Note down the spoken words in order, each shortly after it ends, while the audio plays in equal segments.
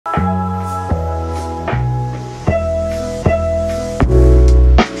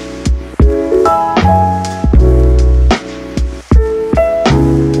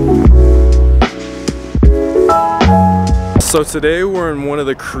So today we're in one of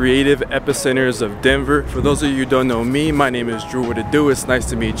the creative epicenters of Denver. For those of you who don't know me, my name is Drew. What it do? It's nice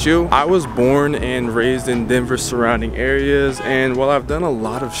to meet you. I was born and raised in Denver surrounding areas, and while I've done a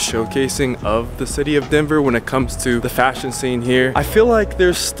lot of showcasing of the city of Denver when it comes to the fashion scene here, I feel like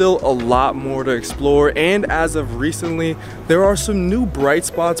there's still a lot more to explore, and as of recently, there are some new bright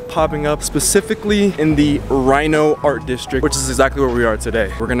spots popping up, specifically in the Rino art district, which is exactly where we are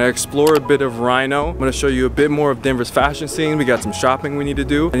today. We're gonna explore a bit of Rino. I'm gonna show you a bit more of Denver's fashion scene. We got some shopping we need to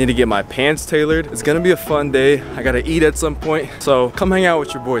do. I need to get my pants tailored. It's gonna be a fun day. I gotta eat at some point, so come hang out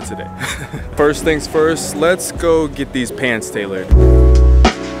with your boy today. First things first, let's go get these pants tailored.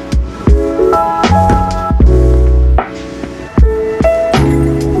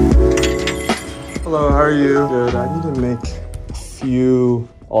 Hello, how are you? Good. I need to make a few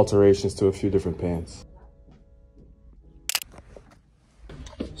alterations to a few different pants.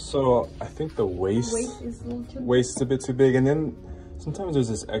 So I think the waist is a bit too big, and then sometimes there's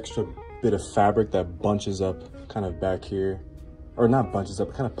this extra bit of fabric that bunches up kind of back here. Or not bunches up,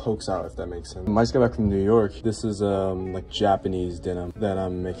 it kind of pokes out, if that makes sense. I just got back from New York. This is like Japanese denim that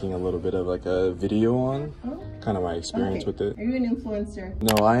I'm making a little bit of like a video on. Oh. Kind of my experience with it. Are you an influencer?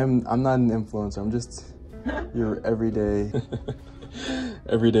 No, I'm not an influencer. I'm just your everyday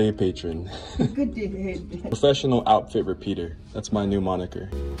patron. Good day. Professional outfit repeater. That's my new moniker.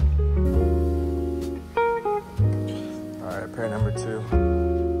 All right, pair number 2.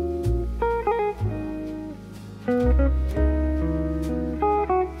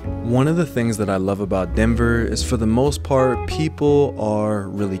 One of the things that I love about Denver is, for the most part, people are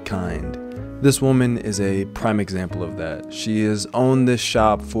really kind. This woman is a prime example of that. She has owned this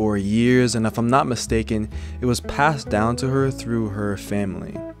shop for years, and if I'm not mistaken, it was passed down to her through her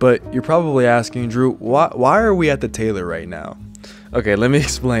family. But you're probably asking, Drew, why are we at the tailor right now? Okay, let me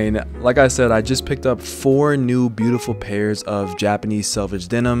explain. Like I said, I just picked up 4 new beautiful pairs of Japanese selvage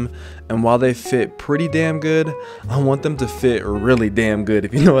denim, and while they fit pretty damn good, I want them to fit really damn good,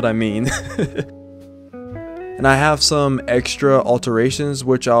 if you know what I mean. And I have some extra alterations,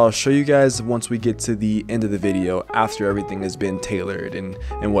 which I'll show you guys once we get to the end of the video, after everything has been tailored and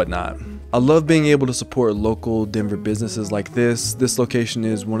whatnot. I love being able to support local Denver businesses like this. This location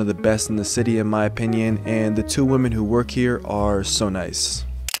is one of the best in the city in my opinion, and the 2 women who work here are so nice.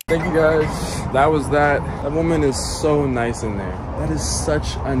 Thank you guys. That was that. That woman is so nice in there. That is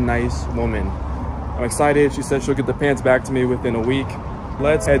such a nice woman. I'm excited. She said she'll get the pants back to me within a week.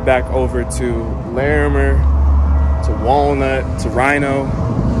 Let's head back over to Larimer, to Walnut, to Rhino,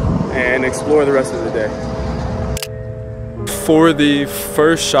 and explore the rest of the day. For the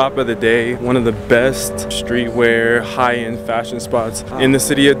first shop of the day, one of the best streetwear, high-end fashion spots in the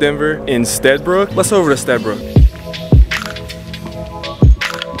city of Denver, in Steadbrook. Let's go over to Steadbrook.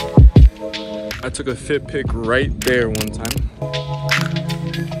 I took a fit pic right there one time.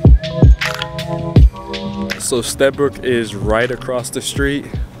 So Steadbrook is right across the street.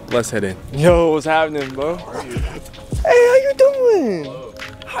 Let's head in. Yo, what's happening, bro? Hey, how you doing? Hello.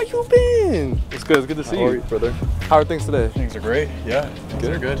 How you been? It's good. It's good to see you. How are you, brother? How are things today? Things are great. Yeah, things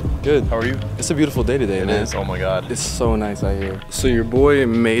are good. Good. How are you? It's a beautiful day today, man. It is. Oh my God. It's so nice out here. So your boy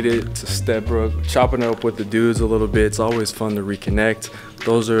made it to Steadbrook, chopping up with the dudes a little bit. It's always fun to reconnect.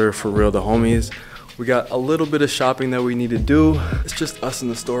 Those are for real the homies. We got a little bit of shopping that we need to do. It's just us in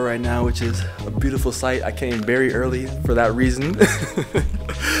the store right now, which is a beautiful sight. I came very early for that reason.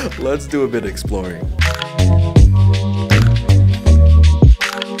 Let's do a bit of exploring.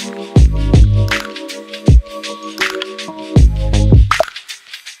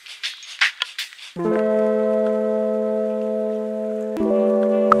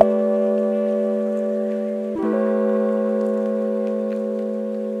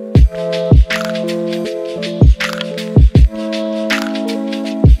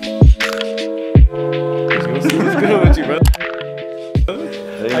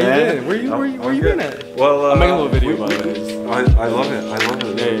 Where you been at? Well, I'm making a little video by the way. I love it. I love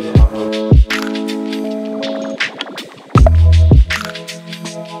it. Yeah.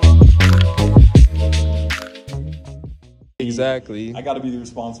 Exactly. I gotta be the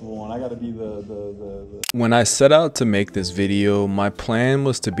responsible one. I gotta be the... When I set out to make this video, my plan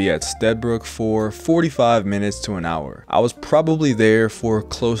was to be at Steadbrook for 45 minutes to an hour. I was probably there for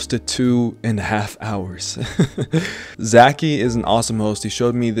close to 2.5 hours. Zaki is an awesome host. He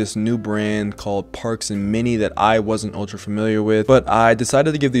showed me this new brand called Parks and Mini that I wasn't ultra familiar with, but I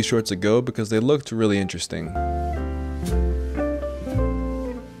decided to give these shorts a go because they looked really interesting.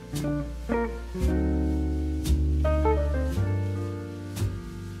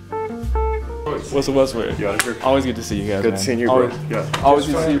 What's the best way? Yeah, sure. Always good to see you guys. Good seeing you, bro. Yeah. Always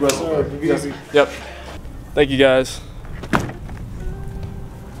good to see you, brother. Yep. Thank you, guys.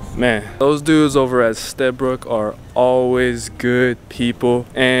 Man, those dudes over at Steadbrook are always good people.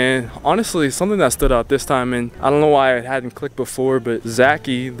 And honestly, something that stood out this time, and I don't know why it hadn't clicked before, but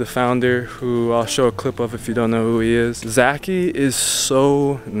Zachy, the founder, who I'll show a clip of if you don't know who he is, Zachy is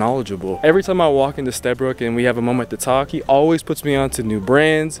so knowledgeable. Every time I walk into Steadbrook and we have a moment to talk, he always puts me onto new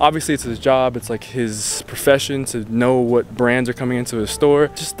brands. Obviously it's his job, it's like his profession to know what brands are coming into his store.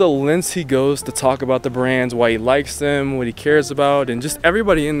 Just the lengths he goes to talk about the brands, why he likes them, what he cares about, and just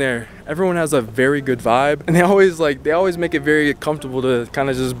everybody in there, everyone has a very good vibe, and they always make it very comfortable to kind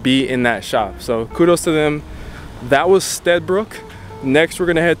of just be in that shop. So kudos to them. That was Steadbrook. Next we're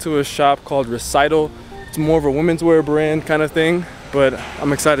gonna head to a shop called Recital. It's more of a women's wear brand kind of thing, but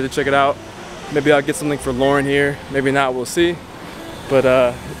I'm excited to check it out. Maybe I'll get something for Lauren here, maybe not, we'll see. But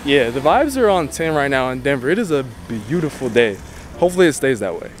yeah, the vibes are on 10 right now in Denver. It is a beautiful day. Hopefully it stays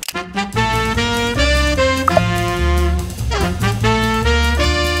that way.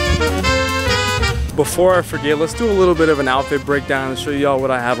 Before I forget, let's do a little bit of an outfit breakdown and show y'all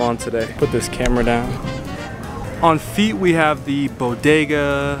what I have on today. Put this camera down. On feet, we have the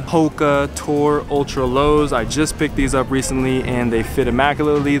Bodega Hoka Tour Ultra Lows. I just picked these up recently and they fit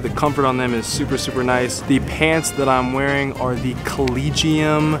immaculately. The comfort on them is super, super nice. The pants that I'm wearing are the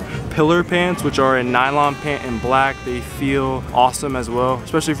Collegium Pillar pants, which are a nylon pant in black. They feel awesome as well,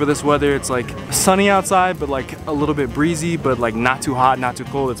 especially for this weather. It's like sunny outside, but like a little bit breezy, but like not too hot, not too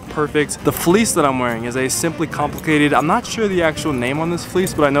cold. It's perfect. The fleece that I'm wearing is a Simply Complicated. I'm not sure the actual name on this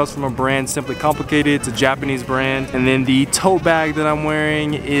fleece, but I know it's from a brand, Simply Complicated. It's a Japanese brand. And then the tote bag that I'm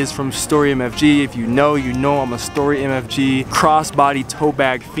wearing is from Story MFG. If you know, you know I'm a Story MFG crossbody tote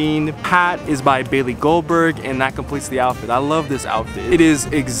bag fiend. Hat is by Bailey Goldberg, and that completes the outfit. I love this outfit. It is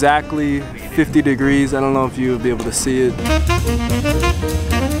exactly 50 degrees. I don't know if you'll be able to see it.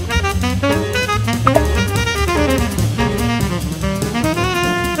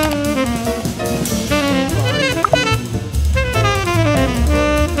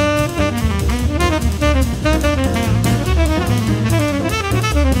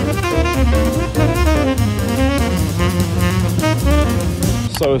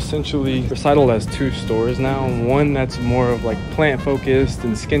 So essentially, Recital has two stores now. One that's more of like plant focused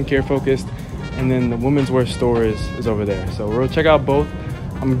and skincare focused, and then the women's wear store is over there. So we'll check out both.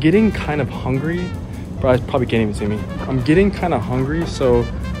 I'm getting kind of hungry, but I probably can't even see me. I'm getting kind of hungry, so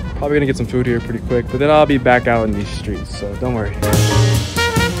probably gonna get some food here pretty quick, but then I'll be back out in these streets, so don't worry.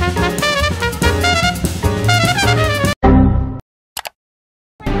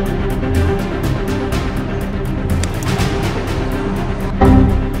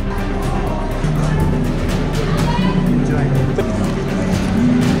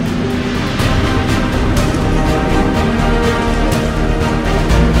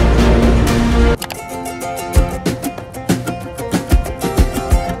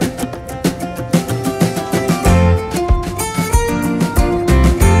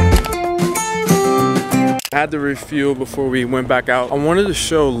 I had to refuel before we went back out. I wanted to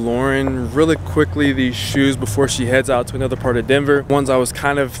show Lauren really quickly these shoes before she heads out to another part of Denver. Ones I was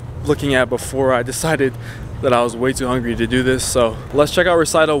kind of looking at before I decided that I was way too hungry to do this. So let's check out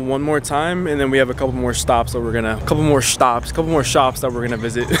Recital one more time, and then we have a couple more stops that we're gonna, couple more shops that we're gonna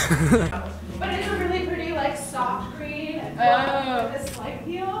visit. But it's a really pretty like soft green with a slight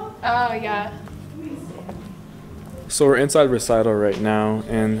peel. Oh yeah. So we're inside Recital right now,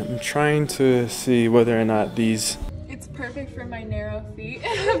 and I'm trying to see whether or not these... It's perfect for my narrow feet. I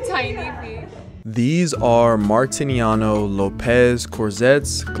have tiny feet. These are Martiniano Lopez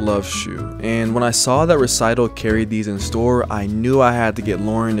Corsettes glove shoe, and when I saw that Recital carried these in store, I knew I had to get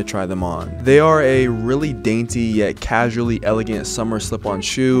Lauren to try them on. They are a really dainty yet casually elegant summer slip-on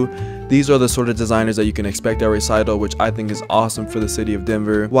shoe. These are the sort of designers that you can expect at Recital, which I think is awesome for the city of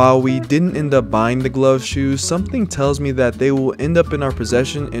Denver. While we didn't end up buying the glove shoes, something tells me that they will end up in our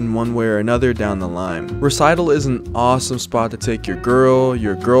possession in one way or another down the line. Recital is an awesome spot to take your girl,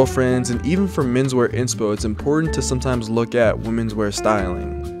 your girlfriends, and even for menswear inspo, it's important to sometimes look at women's wear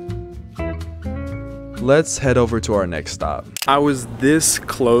styling. Let's head over to our next stop. I was this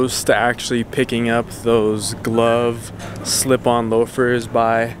close to actually picking up those glove slip-on loafers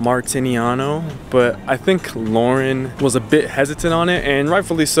by Martiniano, but I think Lauren was a bit hesitant on it, and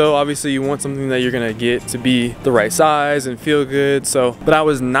rightfully so. Obviously you want something that you're gonna get to be the right size and feel good, so, but I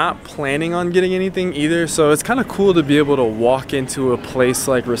was not planning on getting anything either, so it's kind of cool to be able to walk into a place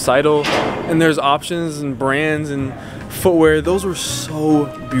like Recital and there's options and brands and footwear. Those were so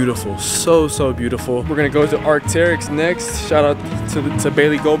beautiful, so beautiful. We're gonna go to Arc'teryx next. Shout out to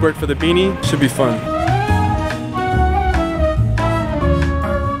Bailey Goldberg for the beanie. Should be fun.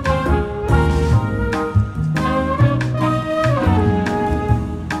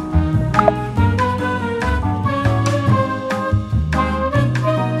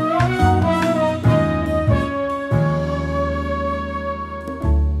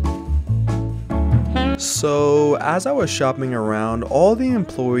 So as I was shopping around, all the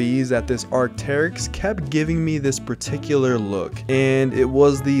employees at this Arc'teryx kept giving me this particular look, and it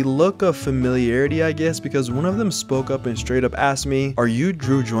was the look of familiarity, I guess, because one of them spoke up and straight up asked me, "Are you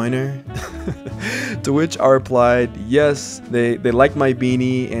Drew Joyner?" To which I replied, yes. They liked my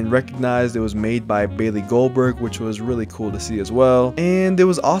beanie and recognized it was made by Bailey Goldberg, which was really cool to see as well. And it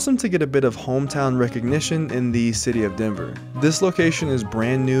was awesome to get a bit of hometown recognition in the city of Denver. This location is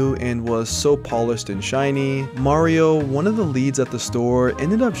brand new and was so polished and shiny. Mario, one of the leads at the store,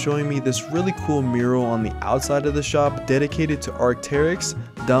 ended up showing me this really cool mural on the outside of the shop dedicated to Arc'teryx,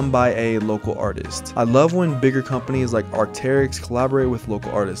 done by a local artist. I love when bigger companies like Arc'teryx collaborate with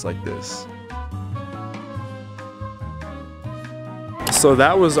local artists like this. So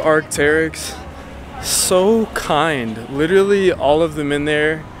that was Arc'teryx. So kind. Literally all of them in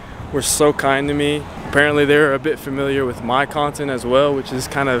there were so kind to me. Apparently they're a bit familiar with my content as well, which is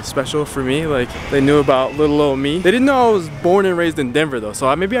kind of special for me. Like, they knew about little old me. They didn't know I was born and raised in Denver though,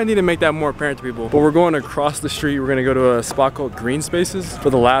 so maybe I need to make that more apparent to people. But we're going across the street. We're gonna go to a spot called Greenspaces for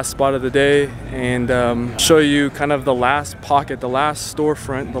the last spot of the day, and show you kind of the last pocket, the last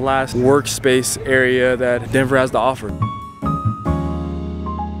storefront, the last workspace area that Denver has to offer.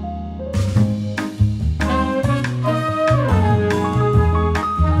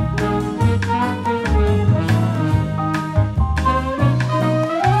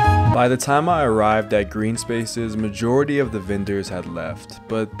 By the time I arrived at Greenspaces, majority of the vendors had left,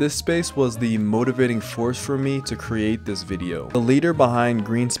 but this space was the motivating force for me to create this video. The leader behind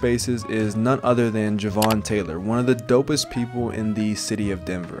Greenspaces is none other than Javon Taylor, one of the dopest people in the city of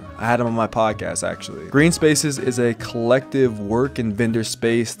Denver. I had him on my podcast actually. Greenspaces is a collective work and vendor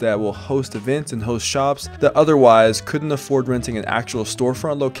space that will host events and host shops that otherwise couldn't afford renting an actual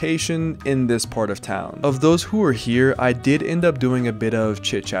storefront location in this part of town. Of those who were here, I did end up doing a bit of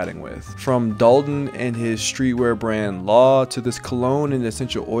chit-chatting with. From Dalton and his streetwear brand Law to this cologne and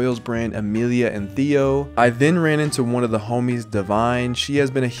essential oils brand Amelia and Theo. I then ran into one of the homies, Divine. She has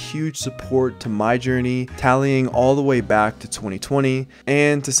been a huge support to my journey, tallying all the way back to 2020,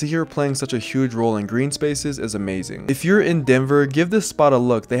 and to see her playing such a huge role in Greenspaces is amazing. If you're in Denver, give this spot a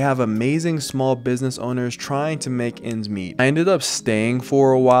look. They have amazing small business owners trying to make ends meet. I ended up staying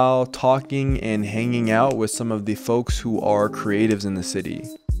for a while, talking and hanging out with some of the folks who are creatives in the city.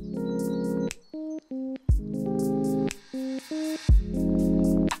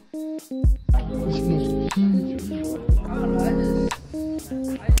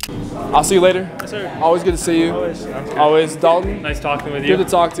 I'll see you later. Yes, sir. Always good to see you. Always. Dalton. Nice talking with you. Good to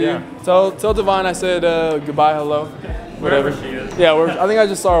talk to you. Tell Divine I said goodbye, hello. Wherever she is. Yeah, I think I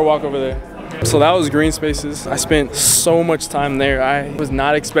just saw her walk over there. So that was Greenspaces. I spent so much time there. I was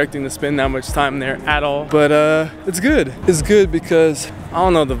not expecting to spend that much time there at all. But it's good. It's good because, I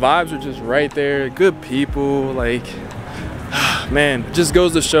don't know, the vibes are just right there. Good people, like, man, it just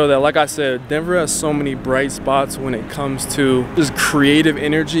goes to show that, like I said, Denver has so many bright spots when it comes to just creative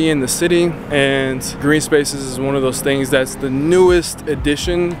energy in the city, and Greenspaces is one of those things that's the newest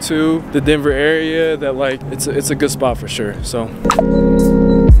addition to the Denver area that, like, it's a good spot for sure. So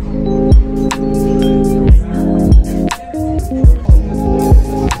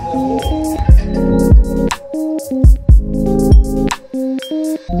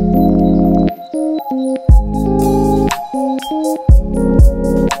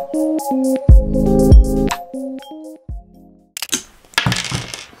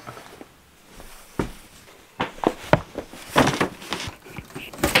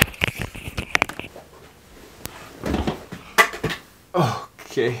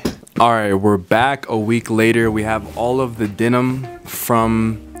okay. All right, we're back a week later. We have all of the denim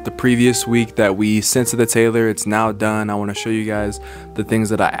from the previous week that we sent to the tailor. It's now done. I want to show you guys the things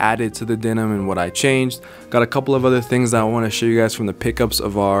that I added to the denim and what I changed. Got a couple of other things that I want to show you guys from the pickups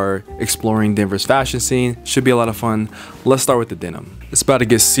of our Exploring Denver's fashion scene. Should be a lot of fun. Let's start with the denim. It's about to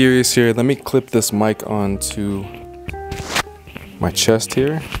get serious here. Let me clip this mic onto my chest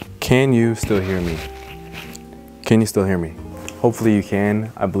here. Can you still hear me? Can you still hear me? Hopefully you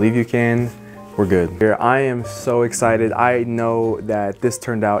can. I believe you can. We're good. Here, I am so excited. I know that this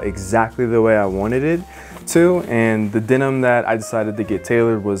turned out exactly the way I wanted it to, and the denim that I decided to get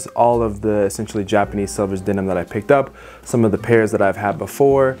tailored was all of the essentially Japanese selvage denim that I picked up, some of the pairs that I've had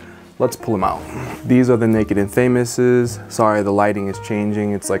before. Let's pull them out. These are the Naked and Famouses. Sorry, the lighting is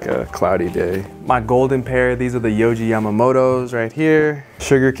changing. It's like a cloudy day. My golden pair, these are the Yohji Yamamotos right here.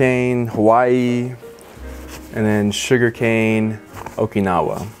 Sugarcane, Hawaii, and then Sugarcane,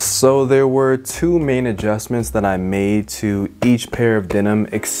 Okinawa. So there were two main adjustments that I made to each pair of denim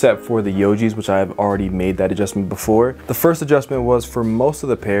except for the Yojis, which I've already made that adjustment before. The first adjustment was for most of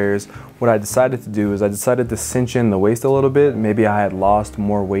the pairs, what I decided to do is I decided to cinch in the waist a little bit. Maybe I had lost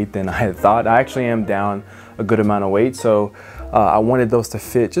more weight than I had thought. I actually am down a good amount of weight, so I wanted those to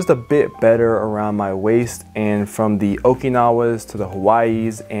fit just a bit better around my waist. And from the Okinawas to the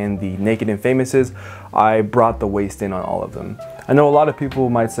Hawaiis and the Naked and Famouses, I brought the waist in on all of them. I know a lot of people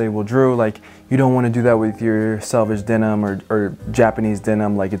might say, well, Drew, like, you don't want to do that with your selvage denim or Japanese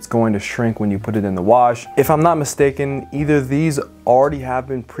denim, like it's going to shrink when you put it in the wash. If I'm not mistaken, either these already have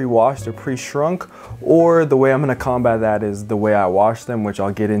been pre-washed or pre-shrunk, or the way I'm going to combat that is the way I wash them, which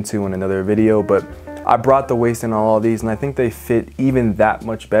I'll get into in another video. But I brought the waist in on all of these, and I think they fit even that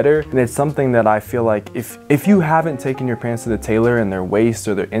much better. And it's something that I feel like if you haven't taken your pants to the tailor and their waist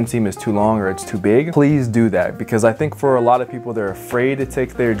or their inseam is too long or it's too big, please do that, because I think for a lot of people, they're afraid to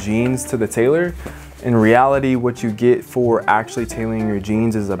take their jeans to the tailor. In reality, what you get for actually tailoring your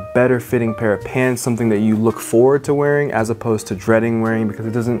jeans is a better fitting pair of pants, something that you look forward to wearing as opposed to dreading wearing because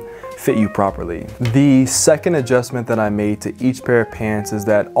it doesn't fit you properly. The second adjustment that I made to each pair of pants is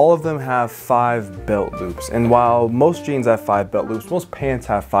that all of them have 5 belt loops. And while most jeans have 5 belt loops, most pants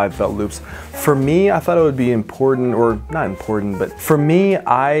have 5 belt loops. For me, I thought it would be important, or not important, but for me,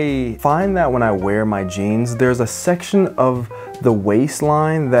 I find that when I wear my jeans, there's a section of the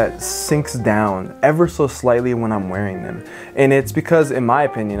waistline that sinks down ever so slightly when I'm wearing them. And it's because, in my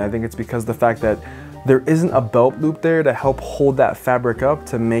opinion, I think it's because the fact that there isn't a belt loop there to help hold that fabric up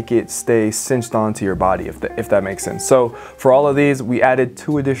to make it stay cinched onto your body, if that makes sense. So for all of these, we added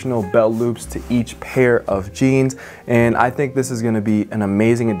 2 additional belt loops to each pair of jeans, and I think this is gonna be an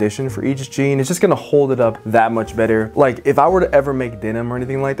amazing addition for each jean. It's just gonna hold it up that much better. Like, if I were to ever make denim or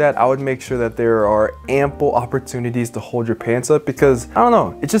anything like that, I would make sure that there are ample opportunities to hold your pants up, because I don't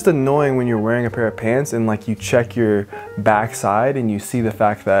know, it's just annoying when you're wearing a pair of pants and like you check your backside and you see the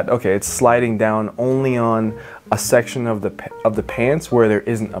fact that, okay, it's sliding down only on a section of the pants where there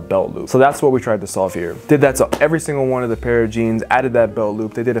isn't a belt loop. So that's what we tried to solve here. Did that to every single one of the pair of jeans, added that belt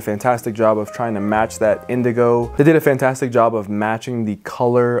loop. They did a fantastic job of trying to match that indigo. They did a fantastic job of matching the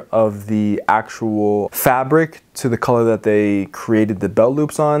color of the actual fabric to the color that they created the belt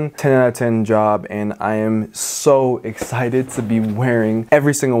loops on. 10 out of 10 job, and I am so excited to be wearing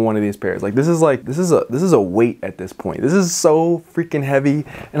every single one of these pairs. Like, this is a weight at this point. This is so freaking heavy,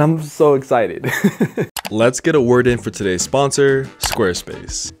 and I'm so excited. Let's get a word in for today's sponsor,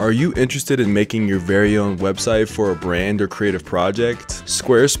 Squarespace. Are you interested in making your very own website for a brand or creative project?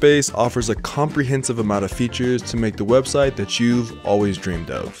 Squarespace offers a comprehensive amount of features to make the website that you've always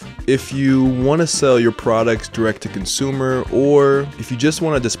dreamed of. If you want to sell your products direct to consumer, or if you just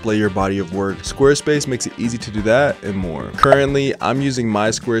want to display your body of work, Squarespace makes it easy to do that and more. Currently, I'm using my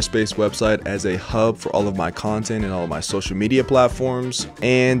Squarespace website as a hub for all of my content and all of my social media platforms.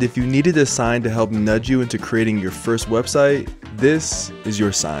 And if you need a design to help nudge you into creating your first website, this is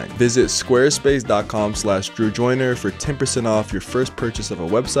your sign. Visit squarespace.com/DrewJoyner for 10% off your first purchase of a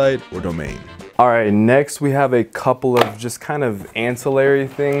website or domain. All right, next we have a couple of just kind of ancillary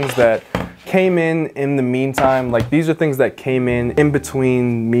things that came in the meantime. Like, these are things that came in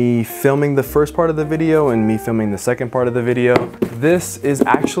between me filming the first part of the video and me filming the second part of the video. This is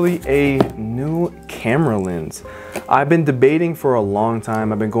actually a new camera lens. I've been debating for a long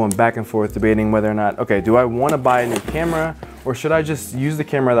time. I've been going back and forth debating whether or not, okay, do I want to buy a new camera, or should I just use the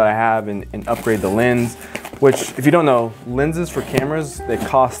camera that I have and upgrade the lens? Which, if you don't know, lenses for cameras, they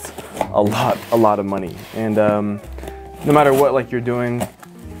cost a lot of money. And no matter what like you're doing,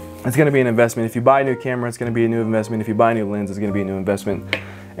 it's gonna be an investment. If you buy a new camera, it's gonna be a new investment. If you buy a new lens, it's gonna be a new investment.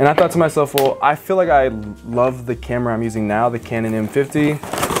 And I thought to myself, well, I feel like I love the camera I'm using now, the Canon M50.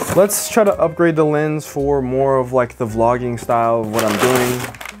 Let's try to upgrade the lens for more of like the vlogging style of what I'm doing,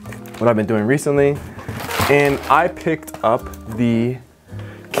 what I've been doing recently. And I picked up the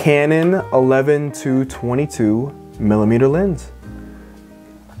Canon 11-22 millimeter lens.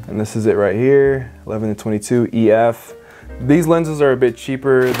 And this is it right here, 11-22 EF. These lenses are a bit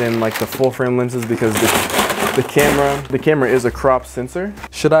cheaper than like the full frame lenses because the camera is a crop sensor.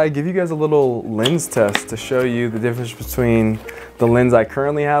 Should I give you guys a little lens test to show you the difference between the lens I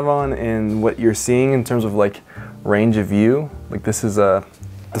currently have on and what you're seeing in terms of like range of view? Like, this is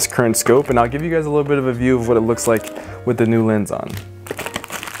this current scope, and I'll give you guys a little bit of a view of what it looks like with the new lens on.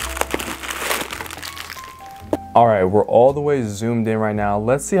 All right, we're all the way zoomed in right now.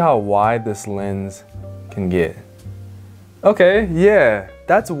 Let's see how wide this lens can get. Okay, yeah,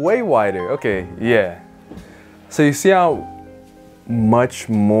 that's way wider. Okay, yeah. So you see how much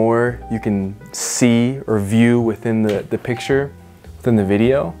more you can see or view within the picture? than the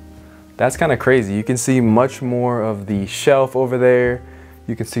video. That's kind of crazy. You can see much more of the shelf over there.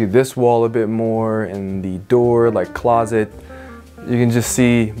 You can see this wall a bit more, and the door, like closet. You can just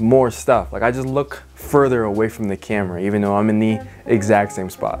see more stuff. Like I just look further away from the camera, even though I'm in the exact same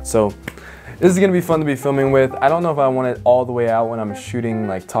spot. So this is gonna be fun to be filming with. I don't know if I want it all the way out when I'm shooting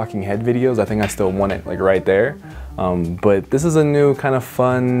like talking head videos. I think I still want it like right there. But this is a new kind of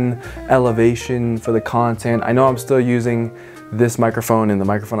fun elevation for the content. I know I'm still using this microphone and the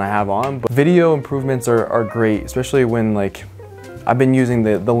microphone I have on, but video improvements are great, especially when like I've been using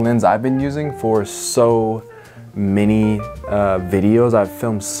the lens I've been using for so many videos. I've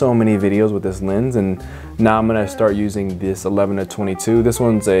filmed so many videos with this lens, and now I'm gonna start using this 11-22. This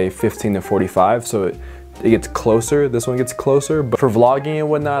one's a 15-45, so it gets closer. This one gets closer, but for vlogging and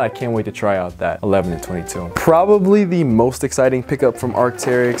whatnot, I can't wait to try out that 11-22. Probably the most exciting pickup from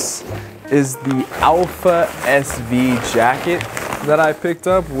Arc'teryx is the Alpha SV jacket that I picked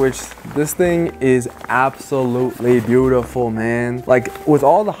up, which this thing is absolutely beautiful, man. Like with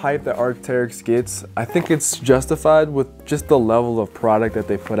all the hype that Arc'teryx gets, I think it's justified with just the level of product that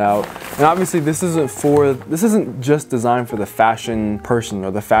they put out. And obviously this isn't just designed for the fashion person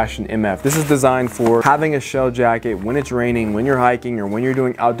or the fashion MF. This is designed for having a shell jacket when it's raining, when you're hiking, or when you're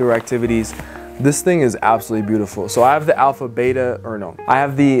doing outdoor activities. This thing is absolutely beautiful. So I have the Alpha Beta, or no, I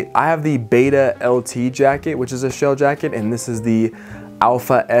have the Beta LT jacket, which is a shell jacket, and this is the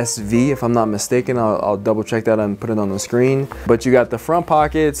Alpha SV, if I'm not mistaken. I'll double check that and put it on the screen. But you got the front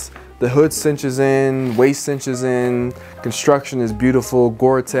pockets, the hood cinches in, waist cinches in, construction is beautiful,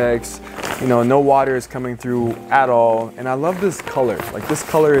 Gore-Tex, you know, no water is coming through at all. And I love this color. Like this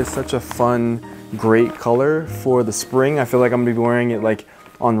color is such a fun, great color for the spring. I feel like I'm gonna be wearing it like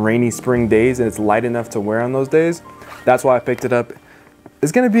on rainy spring days, and it's light enough to wear on those days. That's why I picked it up.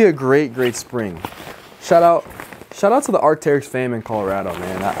 It's gonna be a great spring. Shout out to the Arc'teryx fam in Colorado,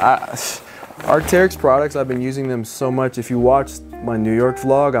 man. Arc'teryx products, I've been using them so much. If you watched my New York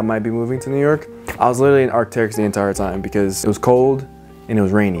vlog, I might be moving to New York. I was literally in Arc'teryx the entire time because it was cold and it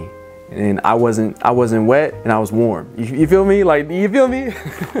was rainy. And I wasn't wet and I was warm. You feel me? Like, you feel me?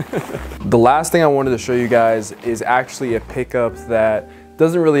 The last thing I wanted to show you guys is actually a pickup that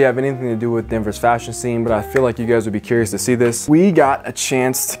doesn't really have anything to do with Denver's fashion scene, but I feel like you guys would be curious to see this. We got a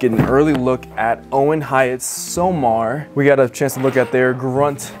chance to get an early look at Owen Hyatt's Somar. We got a chance to look at their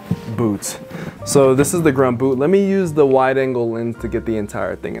Grunt boot. So this is the Grunt boot. Let me use the wide angle lens to get the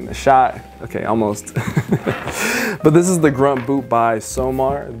entire thing in the shot. Okay, almost. But this is the Grunt boot by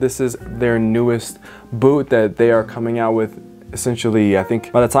Somar. This is their newest boot that they are coming out with. Essentially, I think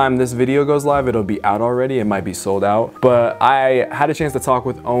by the time this video goes live, it'll be out already. It might be sold out. But I had a chance to talk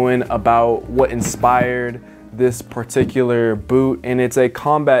with Owen about what inspired this particular boot, and it's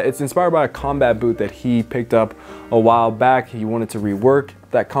inspired by a combat boot that he picked up a while back. He wanted to rework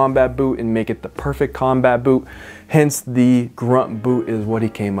that combat boot and make it the perfect combat boot. Hence, the Grunt boot is what he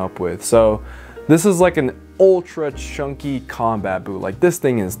came up with. So this is like an ultra chunky combat boot. Like this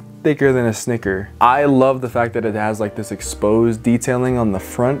thing is thicker than a Snicker. I love the fact that it has like this exposed detailing on the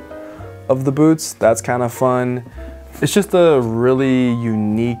front of the boots. That's kind of fun. It's just a really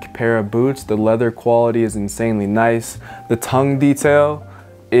unique pair of boots. The leather quality is insanely nice. The tongue detail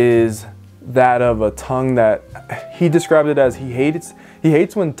is that of a tongue that he described it as he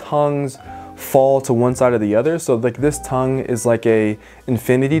hates when tongues fall to one side or the other. So like this tongue is like a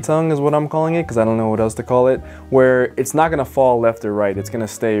infinity tongue is what I'm calling it, because I don't know what else to call it, where it's not gonna fall left or right, it's gonna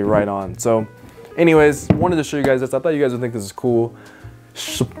stay right on. So anyways, wanted to show you guys this. I thought you guys would think this is cool.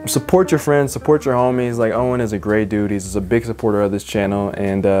 Support your friends, support your homies. Like Owen is a great dude. He's a big supporter of this channel,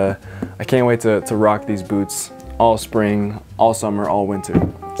 and I can't wait to rock these boots all spring, all summer, all winter.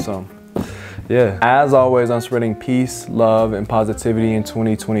 So yeah, as always, I'm spreading peace, love, and positivity in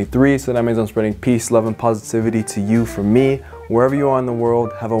 2023. So that means I'm spreading peace, love, and positivity to you from me. Wherever you are in the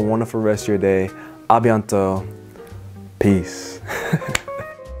world, have a wonderful rest of your day. Abianto. Peace.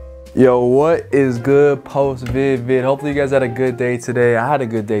 Yo, what is good post vid? Hopefully you guys had a good day today. I had a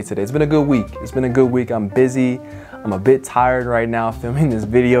good day today. It's been a good week. It's been a good week. I'm busy. I'm a bit tired right now filming this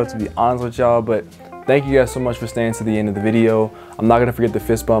video, to be honest with y'all, but thank you guys so much for staying to the end of the video. I'm not gonna forget the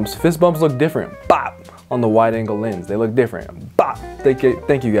fist bumps. Fist bumps look different, bop, on the wide angle lens. They look different, bop. Thank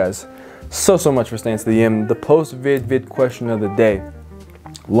you guys so much for staying to the end. The post vid question of the day.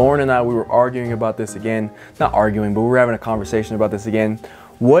 Lauren and I, we were arguing about this again. Not arguing, but we were having a conversation about this again.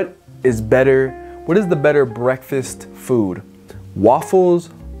 What is the better breakfast food? Waffles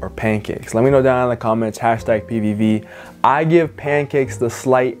or pancakes? Let me know down in the comments, hashtag PVV. I give pancakes the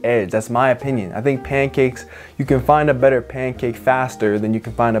slight edge. That's my opinion. I think pancakes, you can find a better pancake faster than you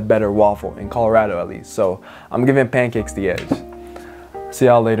can find a better waffle, in Colorado at least. So I'm giving pancakes the edge. See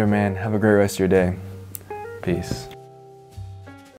y'all later, man. Have a great rest of your day. Peace.